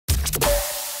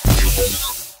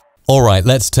All right,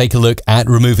 let's take a look at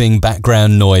removing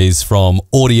background noise from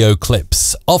audio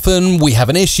clips. Often we have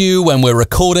an issue when we're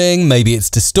recording. Maybe it's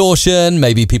distortion,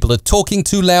 maybe people are talking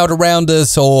too loud around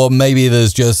us, or maybe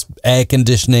there's just air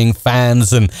conditioning,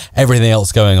 fans, and everything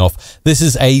else going off. This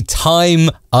is a time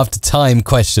after time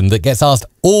question that gets asked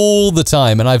all the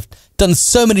time, and I've done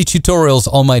so many tutorials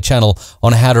on my channel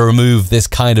on how to remove this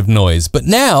kind of noise. But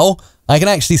now I can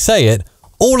actually say it,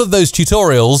 all of those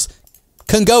tutorials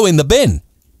can go in the bin.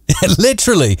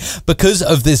 Literally, because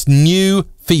of this new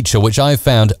feature, which I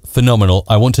found phenomenal.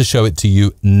 I want to show it to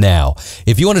you now.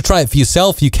 If you want to try it for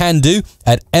yourself, you can do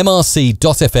at mrc.fm/AI.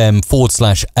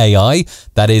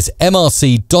 That is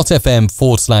mrc.fm/AI.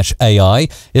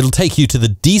 It'll take you to the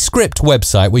Descript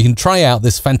website where you can try out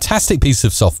this fantastic piece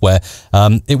of software.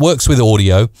 It works with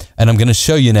audio, and I'm going to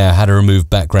show you now how to remove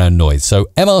background noise. So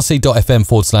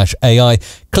mrc.fm/AI.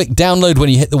 Click download when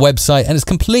you hit the website, and it's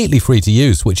completely free to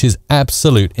use, which is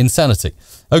absolute insanity.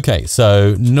 Okay,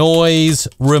 so noise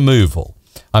removal.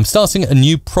 I'm starting a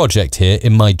new project here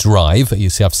in my Drive. You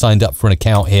see I've signed up for an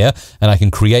account here and I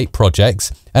can create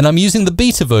projects. And I'm using the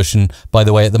beta version, by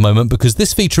the way, at the moment because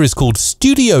this feature is called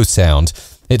Studio Sound.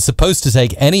 It's supposed to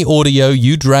take any audio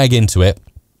you drag into it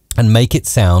and make it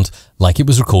sound like it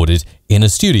was recorded in a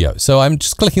studio. So I'm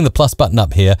just clicking the plus button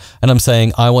up here and I'm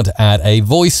saying I want to add a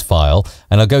voice file,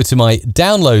 and I'll go to my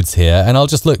downloads here and I'll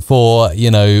just look for, you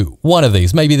know, one of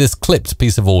these, maybe this clipped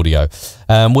piece of audio.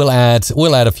 We'll add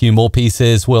a few more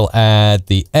pieces. We'll add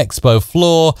the expo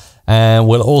floor, and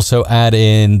we'll also add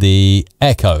in the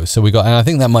echo. So we got, and I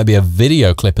think that might be a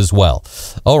video clip as well.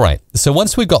 All right. So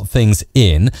once we've got things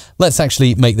in, let's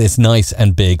actually make this nice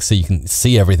and big so you can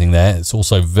see everything there. It's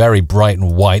also very bright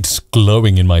and white,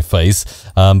 glowing in my face,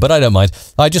 but I don't mind.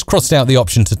 I just crossed out the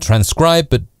option to transcribe,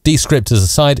 but Descript as a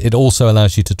side, it also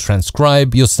allows you to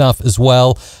transcribe your stuff as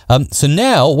well. So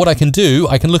now what I can do,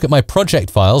 I can look at my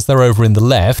project files. They're over in the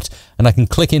left, and I can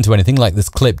click into anything like this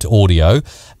clipped audio,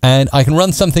 and I can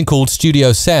run something called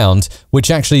Studio Sound, which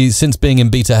actually, since being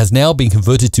in beta, has now been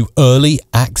converted to early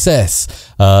access.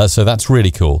 So that's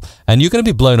really cool. And you're going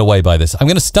to be blown away by this. I'm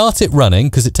going to start it running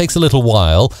because it takes a little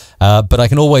while, but I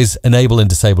can always enable and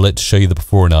disable it to show you the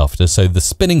before and after. So the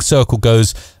spinning circle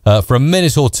goes for a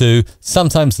minute or two,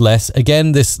 sometimes less.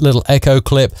 Again, this little echo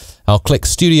clip, I'll click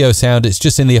Studio Sound. It's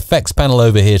just in the effects panel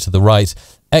over here to the right.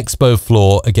 Expo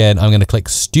floor, again, I'm going to click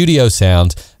Studio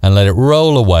Sound and let it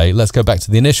roll away. Let's go back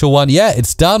to the initial one. Yeah,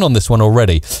 it's done on this one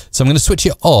already. So I'm going to switch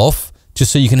it off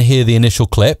just so you can hear the initial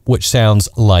clip, which sounds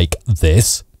like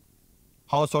this.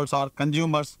 Households are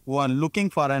consumers who are looking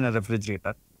for a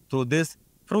refrigerator. Through this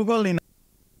frugal in.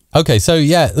 Okay, so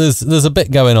yeah, there's a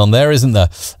bit going on there, isn't there?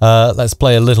 Let's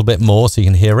play a little bit more so you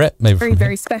can hear it. Maybe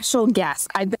very special guest.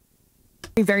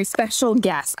 Very special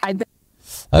guest.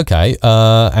 Okay,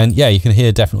 and yeah, you can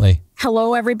hear definitely.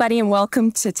 Hello, everybody, and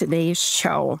welcome to today's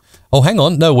show. Oh, hang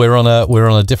on, no, we're on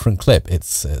a different clip.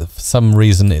 It's for some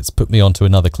reason it's put me onto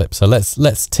another clip. So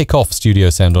let's tick off Studio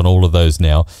Sound on all of those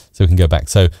now, so we can go back.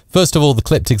 So first of all, the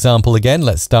clipped example again.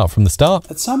 Let's start from the start.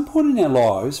 At some point in our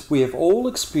lives, we have all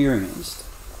experienced,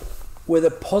 whether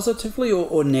positively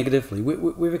or negatively,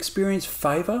 we've experienced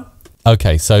favour.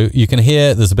 Okay, so you can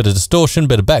hear there's a bit of distortion,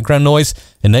 bit of background noise.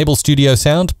 Enable Studio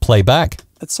Sound, play back.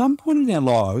 At some point in our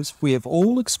lives, we have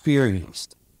all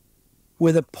experienced,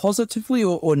 whether positively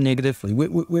or negatively,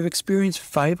 we've experienced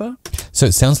favour. So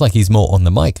it sounds like he's more on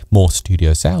the mic, more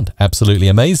Studio Sound. Absolutely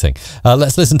amazing.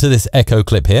 Let's listen to this echo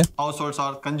clip here. Households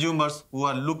are consumers who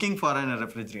are looking for a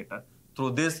refrigerator.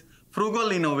 Through this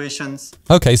frugal innovations.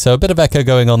 Okay, so a bit of echo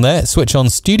going on there. Switch on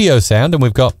Studio Sound and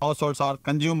we've got. Households are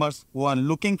consumers who are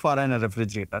looking for a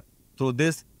refrigerator. Through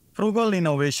this frugal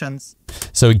innovations.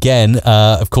 So again,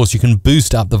 of course, you can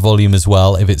boost up the volume as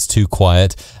well if it's too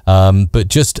quiet. But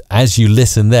just as you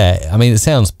listen there, I mean, it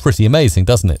sounds pretty amazing,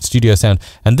 doesn't it? Studio Sound.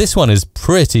 And this one is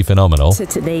pretty phenomenal. To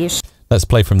today's. Let's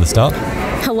play from the start.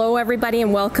 Hello, everybody,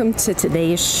 and welcome to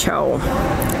today's show.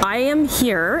 I am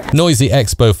here. Noisy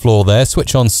expo floor there.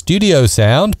 Switch on Studio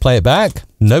Sound. Play it back.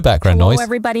 No background noise. Hello,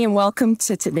 everybody, and welcome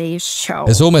to today's show.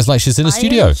 It's almost like she's in a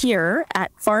studio. I am here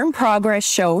at Farm Progress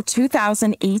Show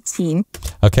 2018.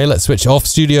 Okay, let's switch off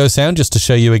Studio Sound just to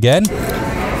show you again.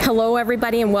 Hello,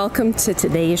 everybody, and welcome to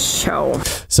today's show.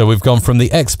 So we've gone from the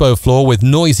expo floor with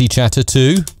noisy chatter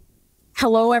to...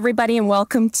 Hello, everybody, and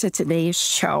welcome to today's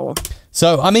show.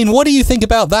 So, I mean, what do you think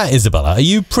about that, Isabella? Are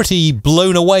you pretty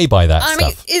blown away by that stuff? I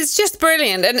mean, it's just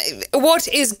brilliant. And what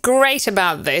is great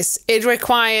about this, it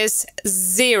requires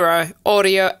zero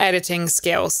audio editing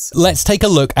skills. Let's take a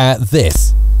look at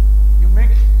this. You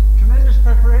make tremendous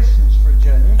preparations for a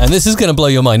journey. And this is going to blow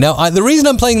your mind. Now, the reason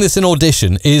I'm playing this in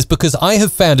Audition is because I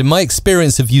have found in my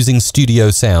experience of using studio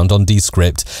sound on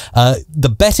Descript, the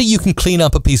better you can clean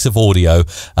up a piece of audio,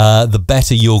 the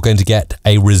better you're going to get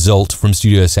a result from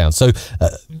studio sound. So,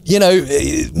 you know,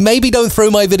 maybe don't throw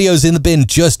my videos in the bin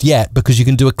just yet, because you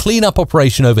can do a cleanup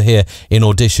operation over here in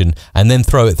Audition and then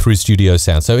throw it through studio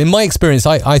sound. So in my experience,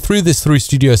 I threw this through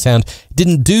studio sound,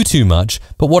 didn't do too much,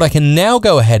 but what I can now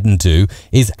go ahead and do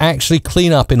is actually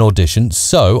clean up in Audition.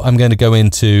 So I'm going to go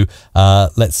into,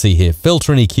 let's see here,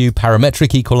 filter and EQ,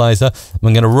 parametric equalizer.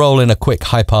 I'm going to roll in a quick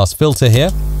high pass filter here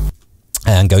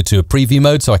and go to a preview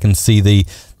mode so I can see the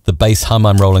bass hum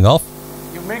I'm rolling off.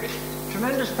 You make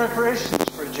tremendous preparations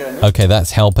for a journey. Okay,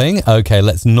 that's helping. Okay,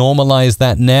 let's normalize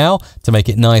that now to make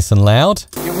it nice and loud.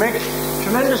 You make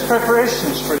tremendous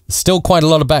preparations for... Still quite a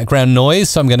lot of background noise,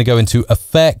 so I'm going to go into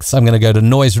effects. I'm going to go to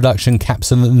noise reduction,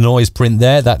 capture the noise print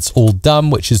there. That's all done,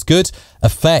 which is good.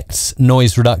 Effects,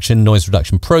 noise reduction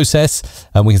process.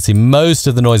 And we can see most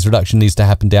of the noise reduction needs to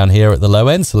happen down here at the low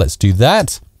end, so let's do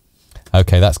that.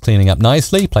 Okay, that's cleaning up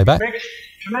nicely. Playback. You make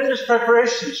tremendous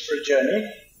preparations for a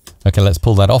journey. Okay, let's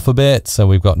pull that off a bit, so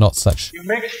we've got not such... You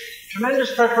make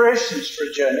tremendous preparations for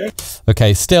a journey.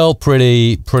 Okay, still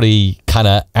pretty kind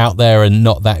of out there and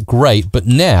not that great, but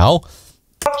now...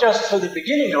 Not just for the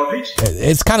beginning of it.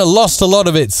 It's kind of lost a lot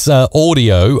of its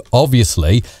audio,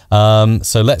 obviously.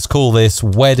 So let's call this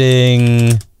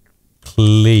Wedding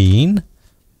Clean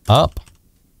Up.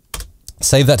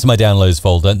 Save that to my downloads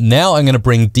folder. Now I'm going to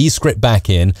bring Descript back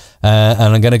in and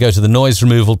I'm going to go to the noise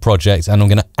removal project and I'm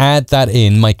going to add that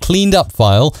in my cleaned up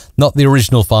file, not the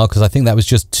original file because I think that was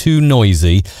just too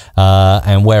noisy.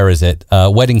 And where is it?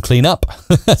 Wedding Cleanup.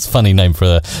 That's a funny name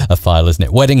for a file, isn't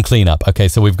it? Wedding Cleanup. Okay,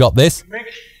 so we've got this. You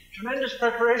make tremendous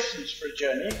preparations for a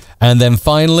journey. And then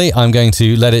finally, I'm going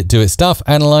to let it do its stuff,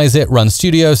 analyze it, run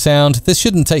studio sound. This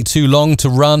shouldn't take too long to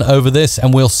run over this,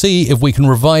 and we'll see if we can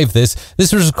revive this.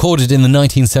 This was recorded in the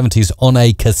 1970s on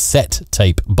a cassette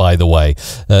tape, by the way.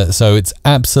 So it's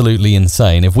absolutely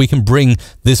insane. If we can bring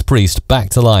this priest back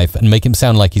to life and make him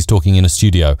sound like he's talking in a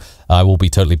studio, I will be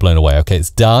totally blown away. Okay, it's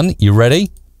done. You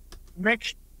ready? You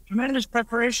make tremendous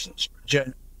preparations for a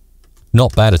journey.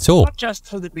 Not bad at all. Not just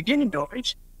for the beginning of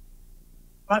it,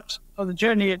 but for the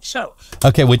journey itself.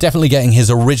 Okay, we're definitely getting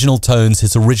his original tones,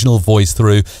 his original voice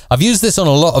through. I've used this on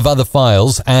a lot of other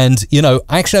files, and, you know,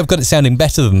 actually I've got it sounding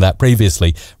better than that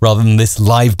previously, rather than this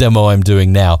live demo I'm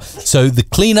doing now. So the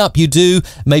cleanup you do,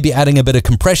 maybe adding a bit of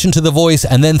compression to the voice,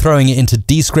 and then throwing it into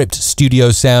Descript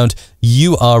Studio Sound,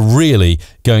 you are really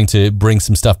going to bring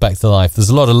some stuff back to life. There's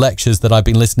a lot of lectures that I've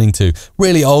been listening to,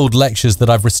 really old lectures that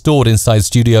I've restored inside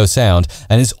Studio Sound,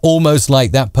 and it's almost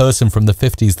like that person from the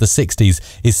 50s, the 60s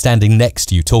is standing next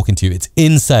to you, talking to you. It's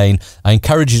insane. I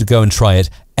encourage you to go and try it.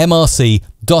 mrc.fm/AI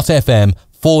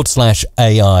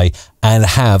and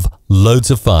have loads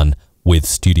of fun with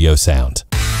Studio Sound.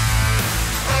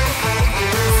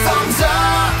 Thumbs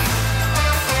up,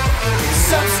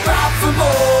 subscribe for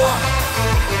more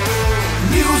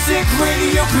music,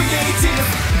 radio, creativity.